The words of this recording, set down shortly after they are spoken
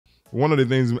One of the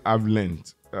things I've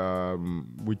learned,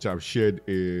 which I've shared,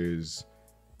 is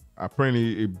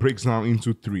apparently it breaks down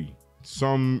into three.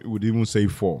 Some would even say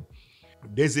four.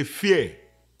 There's a fear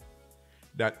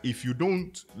that if you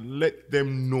don't let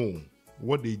them know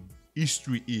what the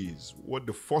history is, what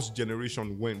the first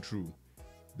generation went through,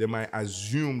 they might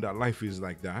assume that life is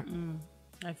like that.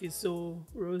 Life is so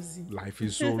rosy. Life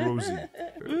is so rosy.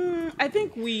 I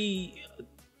think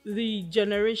the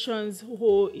generations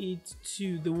owe it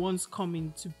to the ones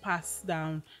coming to pass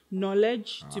down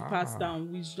knowledge, to pass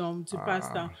down wisdom, to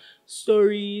pass down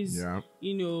stories,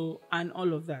 and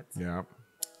all of that. Yeah.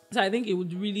 So I think it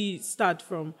would really start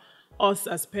from us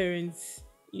as parents,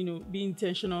 be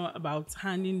intentional about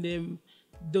handing them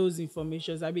those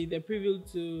informations. I mean, they're privy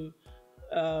to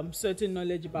certain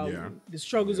knowledge about the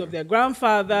struggles of their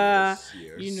grandfather,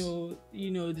 Yes.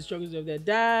 the struggles of their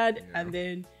dad, and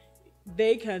then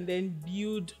they can then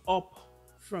build up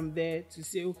from there to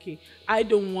say, okay, I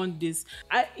don't want this.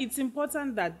 It's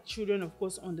important that children, of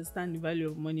course, understand the value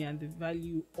of money and the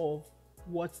value of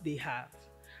what they have.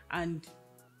 And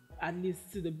at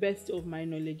least to the best of my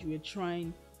knowledge, we're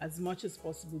trying as much as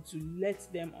possible to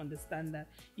let them understand that,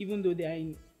 even though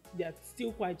they are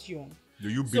still quite young. Do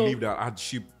you believe that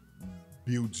hardship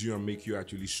builds you and make you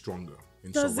actually stronger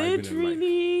in surviving in life? Does it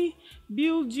really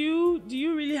build you? Do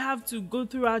you really have to go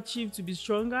through hardship to be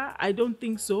stronger? I don't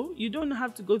think so. You don't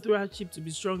have to go through hardship to be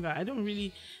stronger. I don't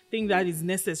really think that is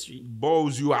necessary.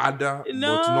 Balls you harder,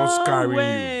 No but not scarring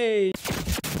way. you.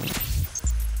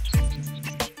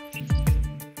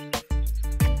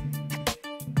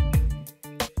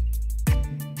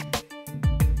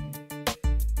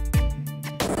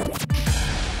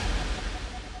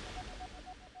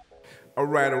 All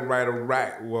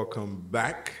right. Welcome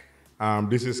back.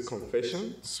 This is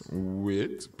Confessions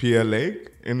with PLA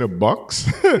in a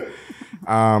box.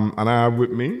 And I have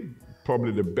with me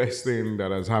probably the best thing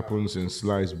that has happened since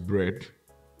sliced bread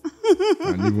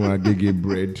and even agege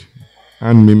bread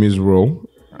and Mimi's roll.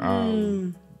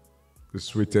 The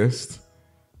sweetest,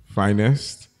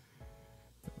 finest,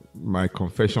 my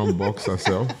confession box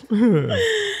herself.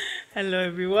 Hello,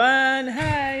 everyone.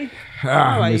 Hi.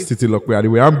 How are Miss you? Titilope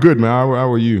Adeboye. I'm good, man.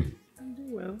 How are you? I'm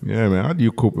doing well. Yeah, man. How do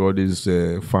you cope with all these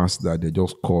fasts that they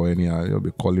just call anyhow? They'll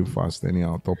be calling fast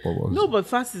anyhow on top of us. No, but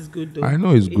fast is good, though. I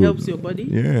know it's good. It helps your body.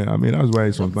 Yeah, I mean, that's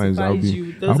why sometimes I'll Detoxifies be.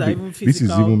 you. Those are even This is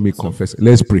physical even me stuff. confess.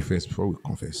 Let's pray first before we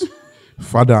confess.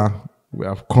 Father, we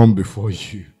have come before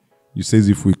you. You says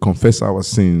if we confess our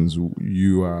sins,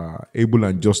 you are able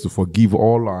and just to forgive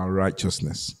all our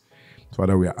righteousness.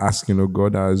 Father, we are asking, oh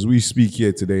God, as we speak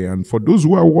here today, and for those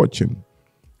who are watching,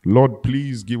 Lord,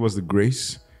 please give us the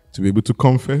grace to be able to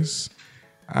confess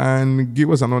and give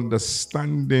us an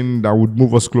understanding that would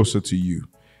move us closer to you.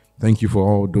 Thank you for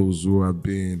all those who have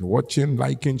been watching,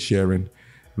 liking, sharing.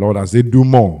 Lord, as they do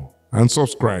more and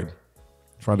subscribe,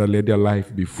 Father, let their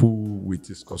life be full with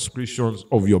the subscriptions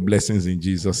of your blessings in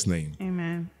Jesus' name.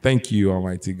 Amen. Thank you,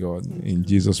 Almighty God. In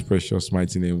Jesus' precious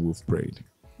mighty name we've prayed.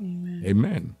 Amen.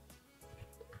 Amen.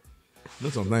 You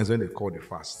know, sometimes when they call the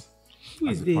fast, Who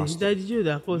as is a this? pastor. That you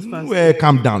that calls fast? Well,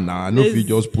 calm down now. I know if Let's- you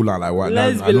just pull out like what.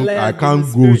 let's I be don't- led I by can't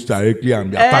the go Spirit. directly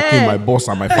and be attacking my boss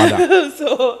and my father.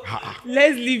 So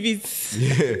let's leave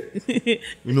it. Yeah.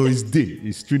 You know, it's day.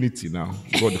 It's Trinity now.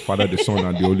 God the Father, the Son,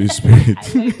 and the Holy Spirit.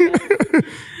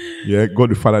 Yeah, God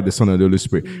the Father, the Son, and the Holy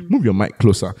Spirit. Move your mic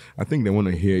closer. I think they want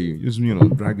to hear you. Just,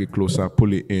 drag it closer,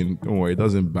 pull it in. Don't worry, it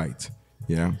doesn't bite.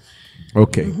 Yeah.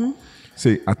 Okay.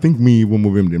 See, I think me even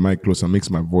moving the mic closer makes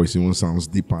my voice even sounds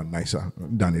deeper and nicer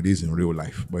than it is in real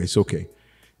life. But it's okay.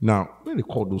 Now, when they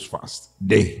call those fast,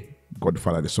 they, God the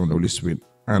Father, the Son, the Holy Spirit,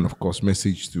 and of course,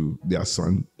 message to their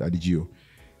son, Daddy Gio.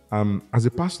 As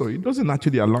a pastor, it doesn't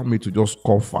actually allow me to just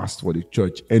call fast for the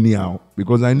church anyhow,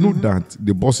 because I know that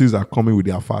the bosses are coming with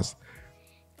their fast.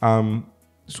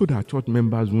 So that church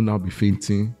members will now be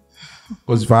fainting.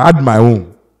 Because if I had my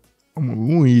own, we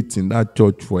won't eat in that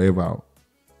church forever.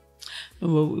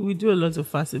 Well, we do a lot of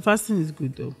fasting. Fasting is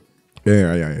good, though.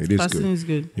 Yeah, it is Fasting good. is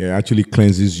good. Yeah, it actually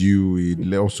cleanses you.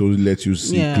 It also lets you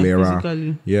see clearer.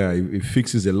 physically. Yeah, it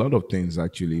fixes a lot of things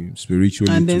actually,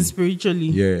 spiritually. And then too. spiritually.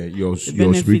 Yeah, your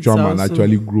benefits spiritual man also.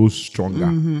 actually grows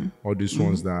stronger. All these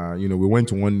ones that, we went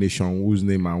to one nation whose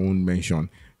name I won't mention.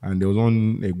 And there was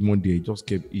one day he just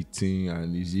kept eating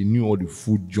and he knew all the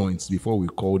food joints before we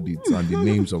called it and the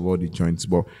names of all the joints.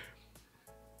 But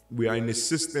we are in a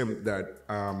system that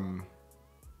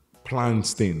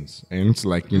plans things, and it's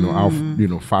like how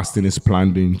fasting is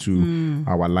planned into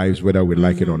our lives, whether we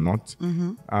like it or not.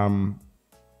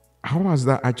 How has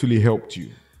that actually helped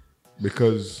you?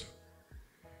 Because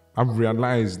I've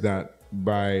realized that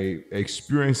by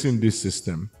experiencing this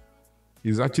system,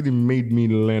 it's actually made me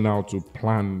learn how to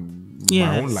plan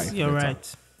my own life you're better.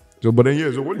 right. So, but then,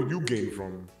 yeah, so what did you gain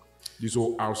from this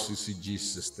whole RCCG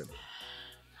system?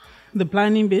 The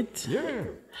planning bit. Yeah.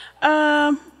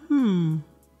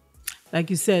 Like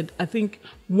you said, I think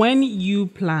when you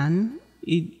plan,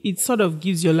 it sort of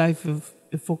gives your life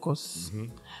a focus.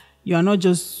 You are not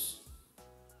just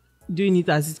doing it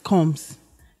as it comes.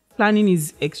 Planning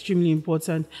is extremely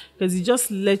important because it just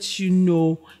lets you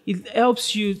know, it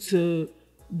helps you to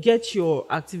get your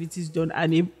activities done,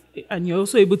 and you're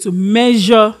also able to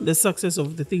measure the success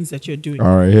of the things that you're doing.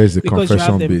 All right, here's the because you have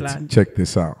confession them bit. planned. Check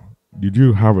this out. Did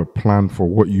you have a plan for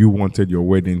what you wanted your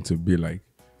wedding to be like?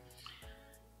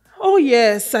 Oh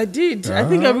yes, I did. I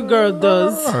think every girl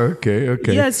does. Okay.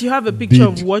 Yes, you have a picture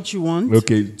of what you want.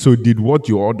 Okay, so did what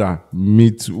you order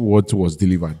meet what was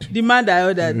delivered? The man that I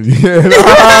ordered.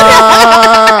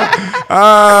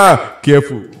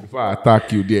 Careful if I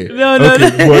attack you there. No.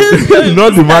 But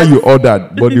not the man you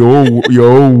ordered, but your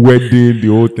whole wedding, the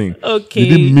whole thing. Okay.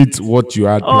 Did it meet what you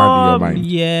had planned in your mind?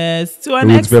 Yes, to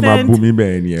an extent. I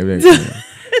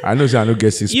know I don't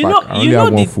get 6 pack. I only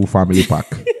have one full family pack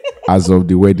as of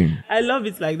the wedding. I love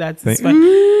it like that. It's fine.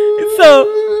 So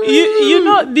you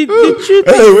know the truth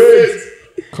is,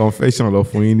 wait. Confession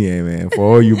of Winnie, man. For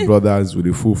all you brothers with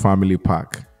the full family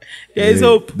pack. there is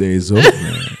hope. There is hope,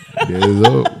 man. There is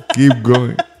hope. Keep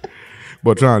going.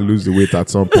 But try and lose the weight at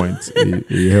some point.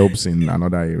 It helps in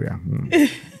another area.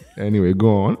 Anyway,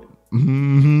 go on.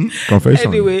 Confession.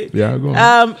 Anyway, yeah, go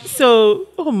on. So,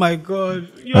 oh my God,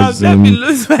 you As have let me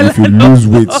lose my if you life. lose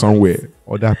weight somewhere,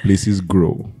 other places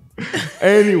grow.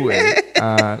 Anyway,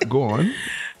 go on.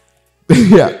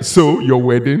 Yeah. So your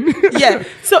wedding. Yeah.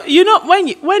 So you know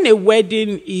when a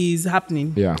wedding is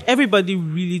happening, Yeah. everybody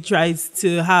really tries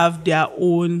to have their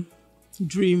own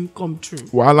dream come true.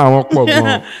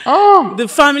 The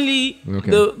family, Okay.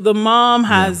 the mom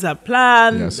has a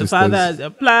plan, Yeah, the sisters. father has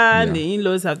a plan, Yeah. the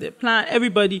in-laws have their plan.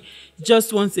 Everybody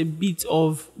just wants a bit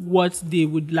of what they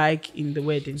would like in the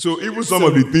wedding. So even some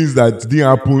of the things that didn't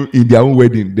happen in their own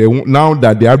wedding, now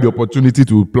that they have the opportunity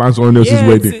to plan someone else's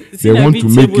wedding, they want to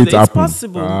make it happen. It's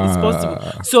possible. It's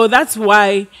possible. So that's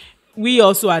why we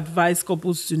also advise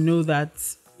couples to know that,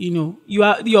 you know,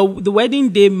 the wedding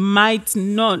day might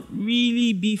not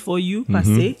really be for you per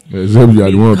se. Except you are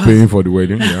the one paying for the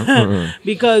wedding. Yeah.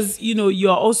 Because, you know,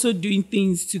 you're also doing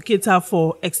things to cater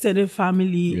for extended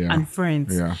family and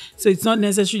friends. Yeah. So it's not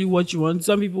necessarily what you want.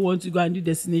 Some people want to go and do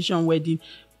destination wedding,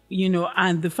 you know,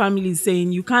 and the family is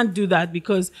saying you can't do that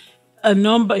because a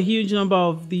huge number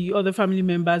of the other family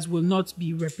members will not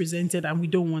be represented, and we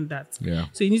don't want that. Yeah.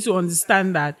 So you need to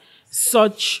understand that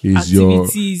such Is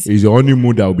activities your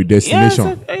honeymoon that will be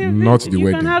destination, not the you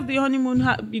wedding. can have the honeymoon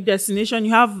be destination.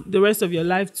 You have the rest of your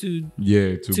life to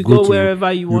to go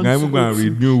wherever you want. You can even go and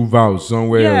renew vows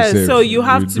somewhere else. Yeah, so you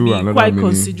have to be quite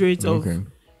considerate Okay.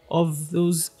 of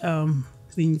those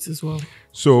things as well.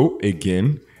 So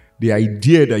again, the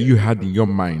idea that you had in your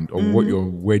mind of what your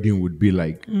wedding would be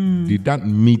like, did that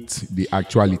meet the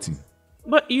actuality?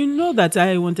 But you know that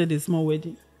I wanted a small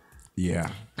wedding. Yeah.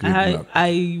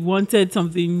 I wanted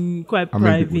something quite How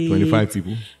private. many people? 25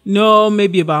 people? No,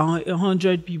 maybe about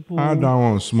 100 people. That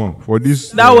one small. For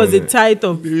this, That was a tithe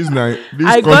of. This I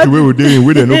country where we dey in,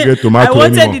 we don't get tomato I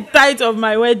wanted anymore. the tithe of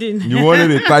my wedding. You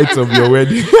wanted the tithe of your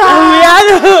wedding. we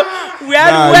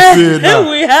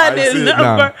had a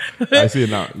number. I see it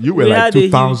now. You were We like had a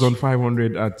huge-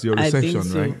 2,500 at your reception,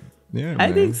 so. right? Yeah, I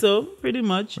man. think so, pretty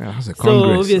much. Yeah, that's a So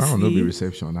congress. I obviously, don't know the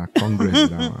reception. A congress.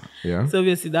 That one. Yeah. so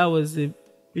obviously that was a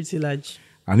pretty large.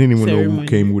 I didn't even know ceremony. who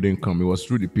came, who didn't come. It was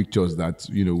through the pictures that,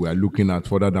 you know, we are looking at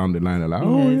further down the line. Like,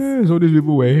 oh, yeah, so these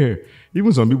people were here.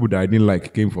 Even some people that I didn't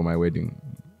like came for my wedding.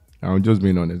 I'm just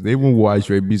being honest. They even wore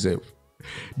Ashwebi self.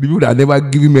 People that never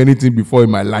given me anything before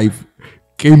in my life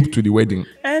came to the wedding.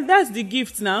 And that's the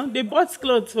gift now. They bought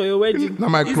clothes for your wedding. Now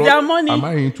my It's cloth, their money. am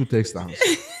I into textiles?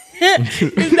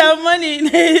 It's their money.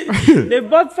 They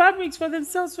bought fabrics for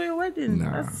themselves for your wedding.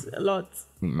 Nah. That's a lot.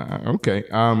 Nah, okay.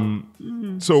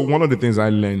 So one of the things I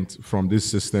learned from this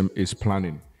system is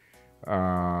planning.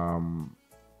 And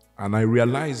I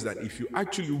realized that if you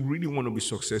actually really want to be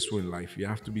successful in life, you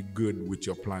have to be good with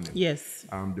your planning. Yes.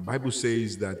 The Bible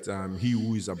says that he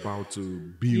who is about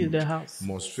to build a house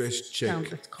must first check count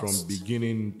the from cost.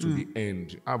 beginning to the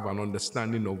end, have an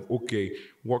understanding of, okay,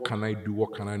 what can I do,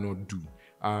 what can I not do?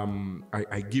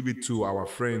 I give it to our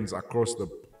friends across the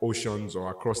oceans or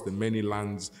across the many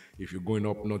lands. If you're going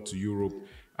up north to Europe,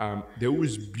 they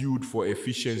always build for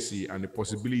efficiency and the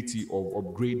possibility of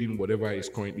upgrading whatever is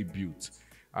currently built.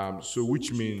 So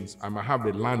which means I might have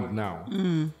the land now.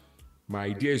 My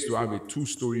idea is to have a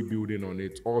 2-story building on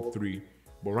it, or 3,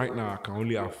 But right now, I can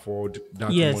only afford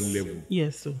that Yes. one level.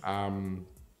 Yes. So.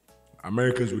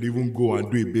 Americans would even go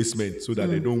and do a basement so that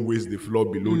they don't waste the floor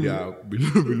below their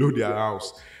below their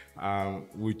house,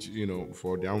 which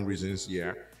for their own reasons,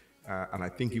 yeah. And I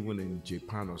think even in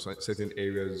Japan or certain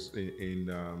areas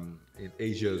in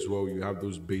Asia as well, you have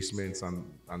those basements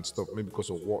and stuff, maybe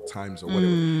because of war times or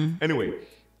whatever. Anyway,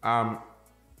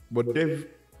 but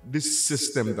this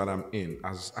system that I'm in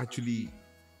has actually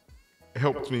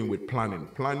helped me with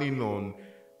planning on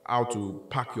how to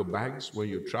pack your bags when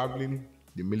you're traveling,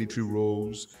 the military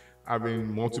rolls,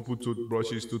 having multiple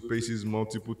toothbrushes, toothpastes,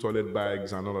 multiple toilet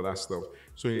bags, and all of that stuff.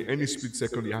 So in any split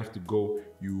second you have to go,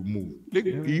 you move. It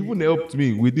even helped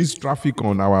me with this traffic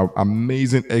on our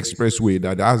amazing expressway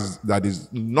that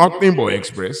is nothing but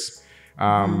express.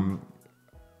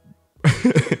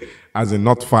 As in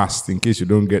not fast, in case you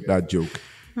don't get that joke.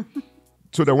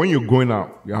 So that when you're going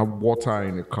out, you have water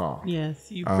in the car. Yes,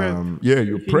 you prep.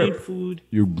 You prep. You need food.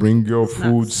 You bring your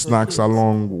food, snacks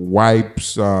along,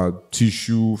 wipes,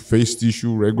 tissue, face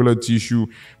tissue, regular tissue,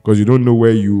 because you don't know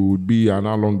where you would be and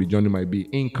how long the journey might be.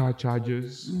 In-car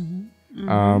chargers,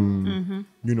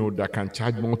 that can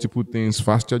charge multiple things,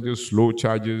 fast chargers, slow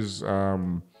chargers.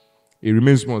 It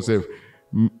remains to myself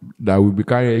that will be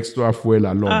carrying extra fuel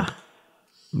along.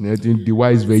 The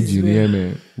wise virgin, yeah,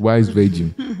 man. Wise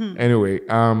virgin. Anyway,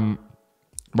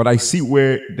 but I see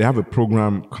where they have a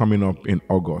program coming up in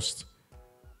August,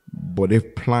 but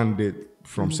they've planned it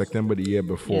from September the year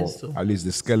before, at least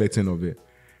the skeleton of it.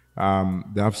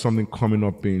 They have something coming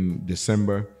up in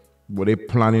December, but they're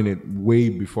planning it way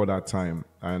before that time.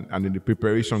 And in the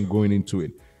preparation going into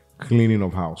it, cleaning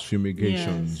of house,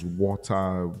 fumigations,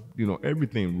 water,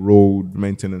 everything, road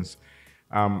maintenance.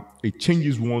 It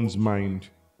changes one's mind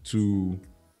to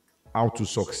how to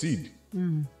succeed.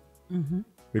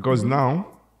 Because now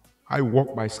I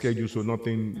work by schedule, so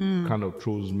nothing kind of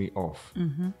throws me off.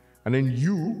 And then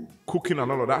you cooking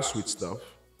and all of that sweet stuff.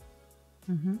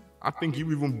 I think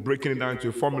you even breaking it down to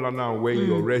a formula now where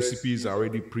your recipes are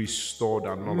already pre-stored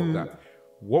and all of that.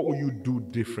 What will you do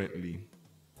differently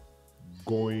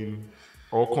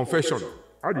confession?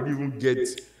 How did you even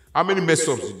how many mess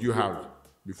ups did you have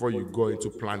before you go into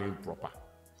planning proper?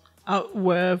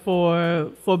 Well,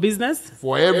 for business?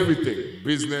 For everything.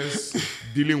 Business,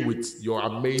 dealing with your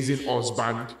amazing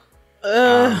husband,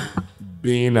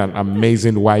 being an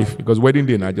amazing wife. Because wedding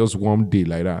day, not just one day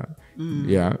like that.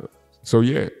 Yeah. So,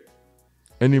 yeah.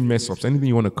 Any mess ups, anything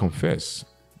you want to confess?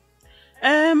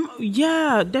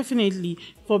 Yeah, definitely.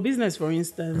 For business, for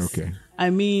instance. Okay.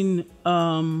 I mean,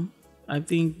 I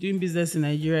think doing business in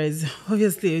Nigeria is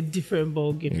obviously a different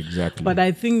ballgame. Exactly. But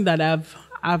I think that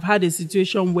I've had a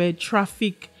situation where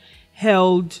traffic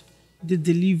held the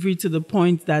delivery to the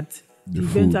point that the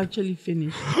event actually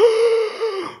finished.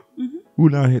 Who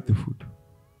now hit the food?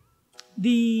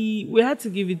 We had to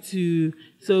give it to,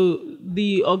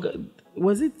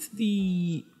 was it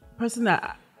the person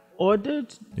that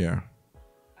ordered? Yeah.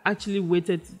 Actually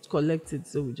waited to collect it,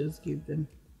 so we just gave them.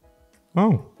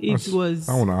 Oh, it was.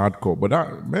 I want a hardcore, but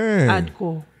that man.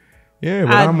 Hardcore. Yeah,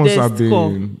 but that must have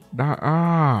been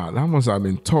that must have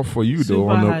been tough for you though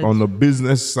on the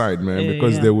business side, man,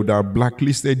 because they would have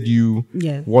blacklisted you,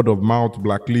 word of mouth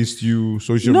blacklist you,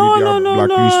 social media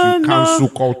blacklist you, cancel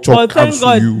culture,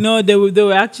 cancel you. No, they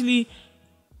were actually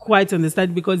quite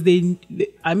understanding because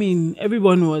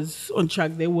everyone was on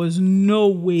track. There was no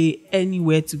way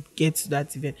anywhere to get to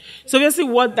that event. So obviously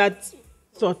what that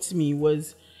taught me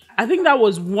was, I think that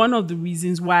was one of the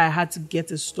reasons why I had to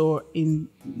get a store in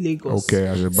Lagos. Okay,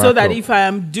 as a backup. So that if I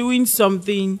am doing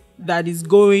something that is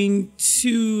going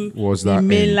to the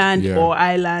mainland or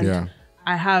island,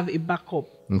 I have a backup.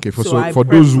 Okay, for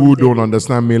those who don't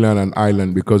understand mainland and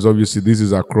island, because obviously this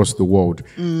is across the world.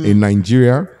 In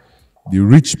Nigeria, the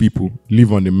rich people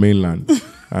live on the mainland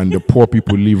and the poor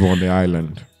people live on the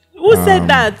island. Who said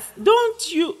that?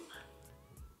 Don't you?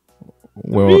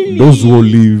 Well, really? Those who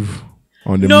live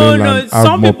on the mainland.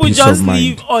 Some people just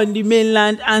live on the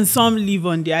mainland and some live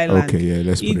on the island. Okay, yeah,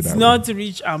 let's put it that way. It's not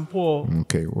rich and poor.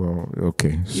 Okay, well,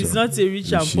 okay. It's not a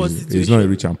rich and poor situation. It's not a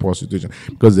rich and poor situation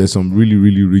because there's some really,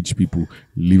 really rich people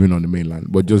living on the mainland.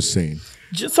 But just saying.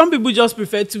 Some people just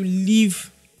prefer to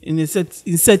live in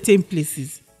certain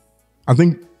places. I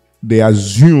think they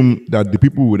assume that the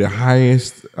people with the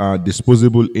highest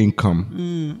disposable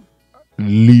income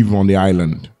live on the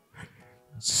island.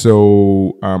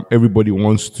 So everybody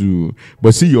wants to,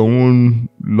 but see your own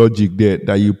logic there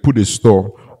that you put a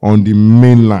store on the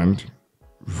mainland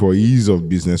for ease of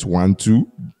business, 1, 2,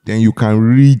 then you can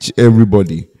reach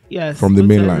everybody from the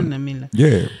mainland. The mainland.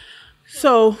 Yeah.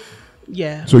 So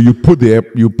Yeah. So you put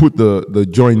the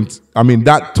joint. I mean,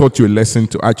 that taught you a lesson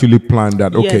to actually plan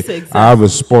that. Okay, Yes, exactly. I have a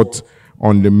spot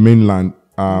on the mainland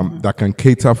that can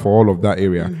cater for all of that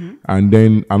area, and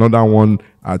then another one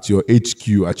at your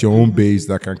HQ, at your own base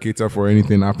that can cater for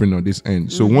anything happening on this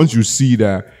end. So once you see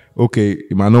that, okay,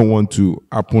 it might not want to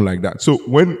happen like that. So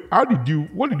what did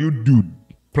you do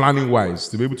planning wise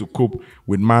to be able to cope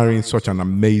with marrying such an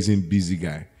amazing busy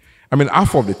guy? I mean,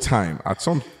 half of the time, at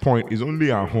some point, he's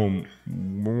only at home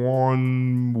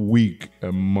 1 week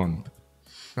a month.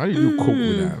 How do you cope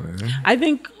with that, man? I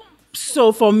think,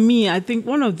 so for me, I think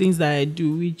one of the things that I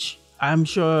do, which I'm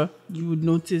sure you would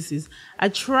notice, is I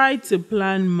try to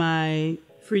plan my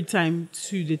free time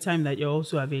to the time that you're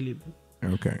also available.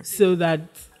 Okay. So that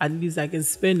at least I can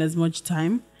spend as much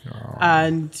time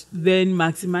and then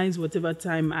maximize whatever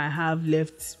time I have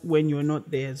left when you're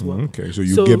not there as well. Okay, so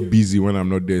you get busy when I'm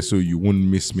not there so you won't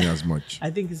miss me as much.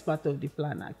 I think it's part of the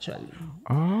plan, actually.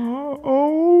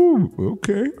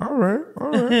 Okay. All right.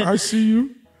 I see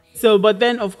you. So, but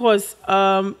then, of course,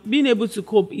 being able to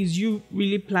cope is you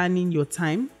really planning your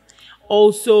time.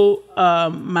 Also,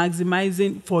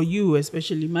 maximizing, for you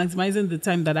especially, maximizing the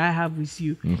time that I have with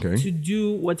you to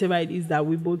do whatever it is that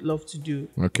we both love to do.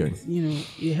 Okay. You know,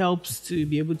 it helps to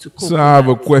be able to cope. So I have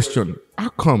a question. How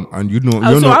come? And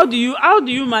how do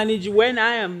you manage when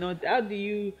I am not?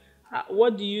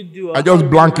 What do you do? I just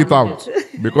blank it out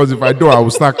because if I do, I will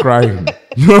start crying.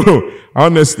 No,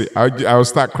 honestly, I will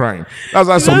start crying. That's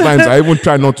why sometimes I even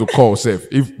try not to call Seth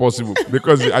if possible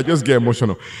because I just get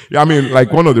emotional. Yeah, I mean,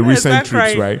 like one of the recent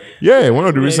trips, right? Yeah, one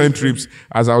of the recent trips,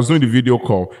 as I was doing the video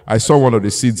call, I saw one of the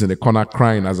seeds in the corner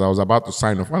crying as I was about to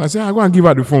sign off. And I said, I go and give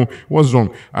her the phone. What's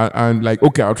wrong? And like,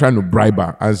 okay, I was trying to bribe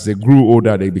her. As they grew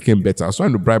older, they became better. I was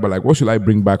trying to bribe her, like, what should I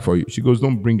bring back for you? She goes,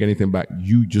 don't bring anything back.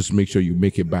 You just make sure you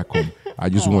make it back home. I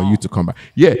just want you to come back.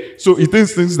 Yeah. So it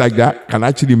is things like that can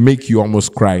actually make you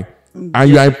almost cry. And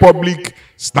you are in public,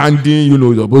 standing,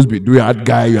 you're supposed to be doing that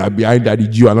guy, you are behind Daddy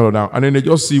G and all of that. And then they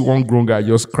just see one grown guy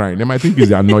just crying. They might think it's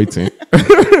the anointing.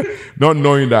 Not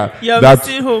knowing that. You're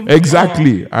missing home.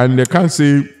 Exactly. And they can't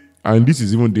say, and this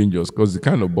is even dangerous because the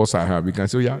kind of boss I have, you can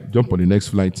say, yeah, jump on the next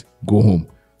flight, go home.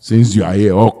 Since you are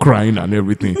here all crying and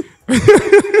everything.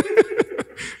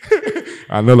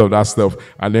 And all of that stuff,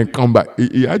 and then come back.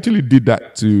 He actually did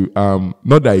that to,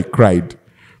 not that he cried,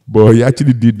 but he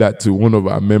actually did that to one of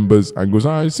our members and goes,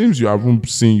 it seems you haven't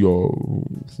seen your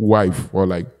wife for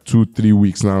like 2-3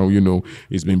 weeks now,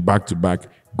 it's been back to back,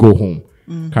 go home,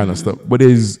 kind of stuff. But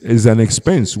it's an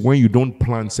expense when you don't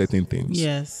plan certain things.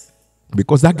 Yes.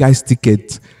 Because that guy's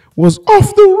ticket was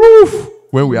off the roof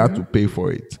when we had to pay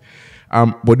for it.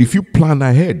 But if you plan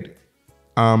ahead,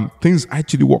 things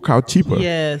actually work out cheaper.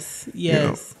 Yes.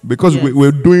 Because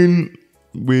we're working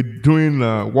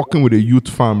with a youth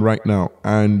farm right now,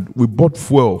 and we bought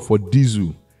fuel for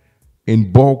diesel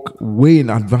in bulk way in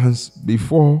advance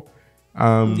before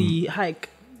the hike.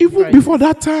 Even before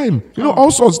that time. All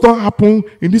sorts don't happen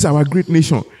in this our great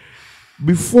nation.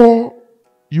 Before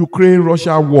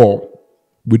Ukraine-Russia war,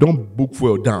 we don't book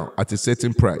fuel down at a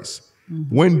certain price.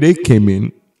 When they came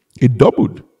in, it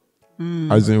doubled.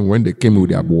 As in when they came with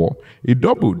their war, it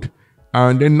doubled.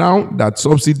 And then now that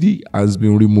subsidy has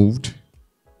been removed.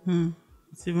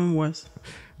 It's even worse.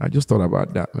 I just thought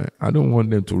about that, man. I don't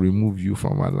want them to remove you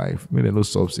from my life. May they not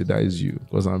subsidize you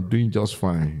because I'm doing just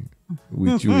fine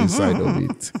with you inside of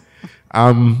it.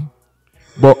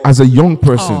 But as a young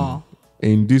person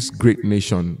in this great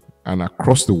nation and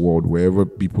across the world, wherever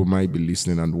people might be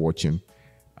listening and watching,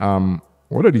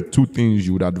 what are the 2 things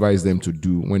you would advise them to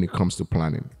do when it comes to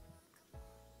planning?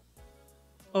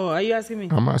 Oh, are you asking me?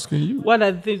 I'm asking you. What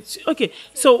are the... Okay,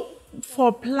 so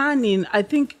for planning, I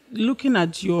think looking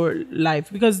at your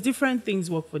life, because different things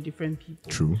work for different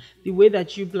people. True. The way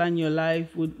that you plan your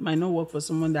life might not work for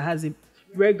someone that has a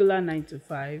regular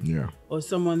 9-to-5. Or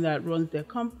someone that runs their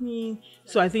company.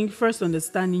 So I think first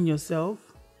understanding yourself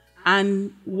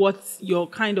and what your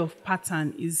kind of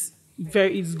pattern is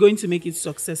going to make it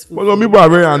successful. Well, some people are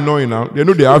very annoying now. They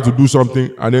know they have to do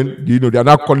something, and then they are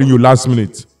not calling you last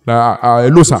minute. Like,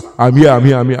 hello, sir. I'm here.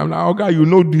 I'm like,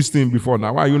 okay, this thing before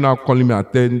now. Why are you now calling me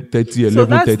at 10:30, 11:30? So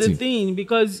that's the thing,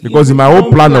 because in my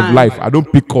whole plan of life, I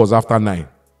don't pick calls after 9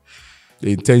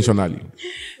 intentionally.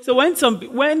 So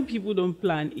when people don't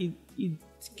plan, it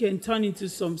can turn into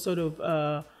some sort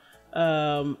of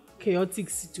chaotic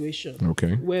situation.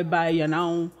 Okay. Whereby you're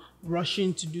now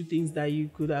rushing to do things that you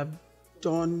could have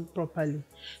done properly.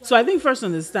 So I think first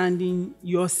understanding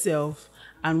yourself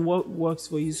and what works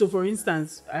for you. So for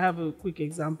instance, I have a quick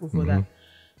example for that.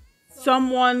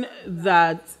 Someone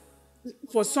that,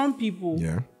 for some people,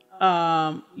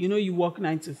 you work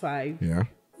 9-to-5. Yeah.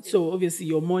 So obviously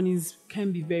your mornings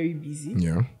can be very busy.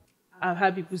 Yeah. I've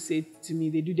had people say to me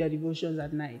they do their devotions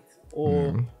at night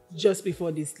or just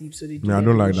before they sleep. So they do I their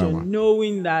don't like that, devotion, man.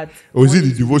 knowing that. Or is it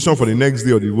the devotion for the next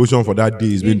day or the devotion for that day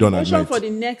is being done at devotion night? for the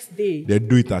next day. They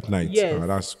do it at night. Yes. Oh,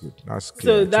 that's good. That's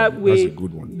clear. So that actually. way That's a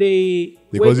good one. they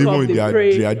Because wake even up, they their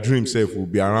pray. dream self will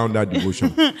be around that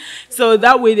devotion. So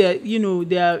that way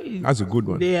they are. That's a good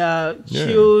one. They are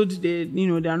chilled. They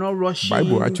they are not rushing.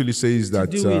 Bible actually says that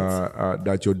do it.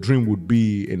 that your dream would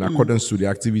be in accordance to the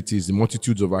activities, the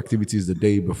multitudes of activities the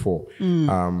day before.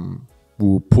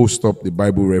 We'll post up the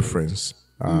Bible reference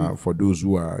for those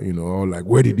who are all like,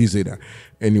 where did he say that?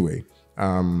 Anyway,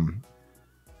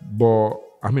 but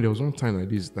I mean, there was one time like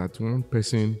this that one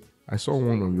person, I saw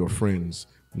one of your friends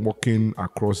walking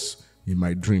across in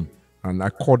my dream, and I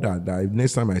called her that if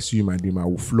next time I see you in my dream, I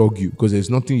will flog you because there's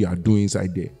nothing you are doing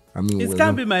inside there. I mean, It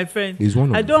can't be my friend. He's one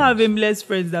of I my don't friends. have aimless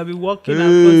friends that be walking across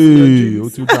your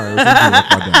dreams.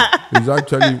 It's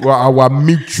actually our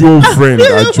mutual friend,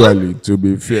 actually, to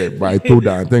be fair. But I told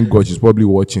her, and thank God she's probably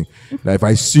watching, that if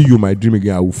I see you in my dream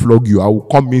again, I will flog you. I will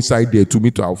come inside there to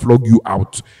meet you. I will flog you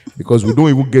out because we don't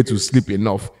even get to sleep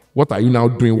enough. What are you now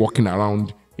doing walking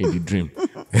around in the dream?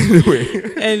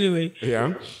 Anyway.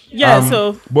 Yeah.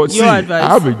 So but your advice. I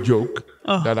have a joke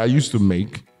that I used to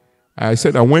make. I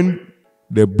said that when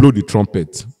they blow the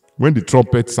trumpet, when the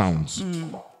trumpet sounds,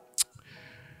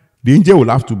 the angel will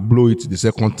have to blow it the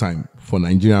second time for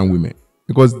Nigerian women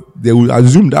because they will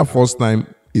assume that first time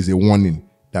is a warning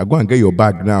that go and get your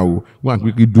bag now, go and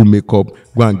quickly do makeup,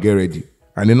 go and get ready,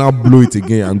 and then I'll blow it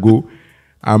again and go.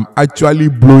 I'm actually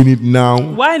blowing it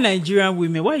now. Why Nigerian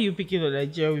women? Why are you picking on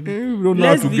Nigerian women? You don't know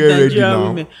how to get ready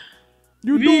now.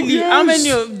 You really? Yes. How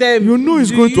many of them? You know it's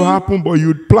going to happen, but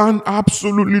you plan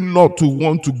absolutely not to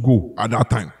want to go at that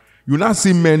time. You now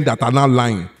see men that are not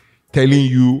lying, telling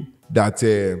you that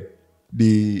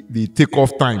the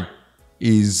takeoff time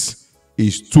is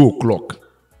 2:00.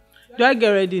 Do I get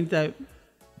ready in time?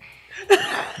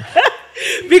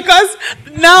 Because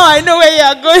now I know where you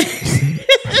are going.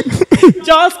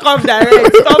 Just come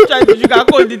direct. Stop trying to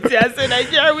sugarcoat the tea and say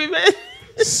Nigerian women.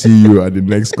 See you at the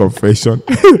next confession.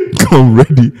 Come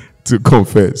ready to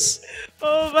confess.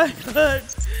 Oh my God.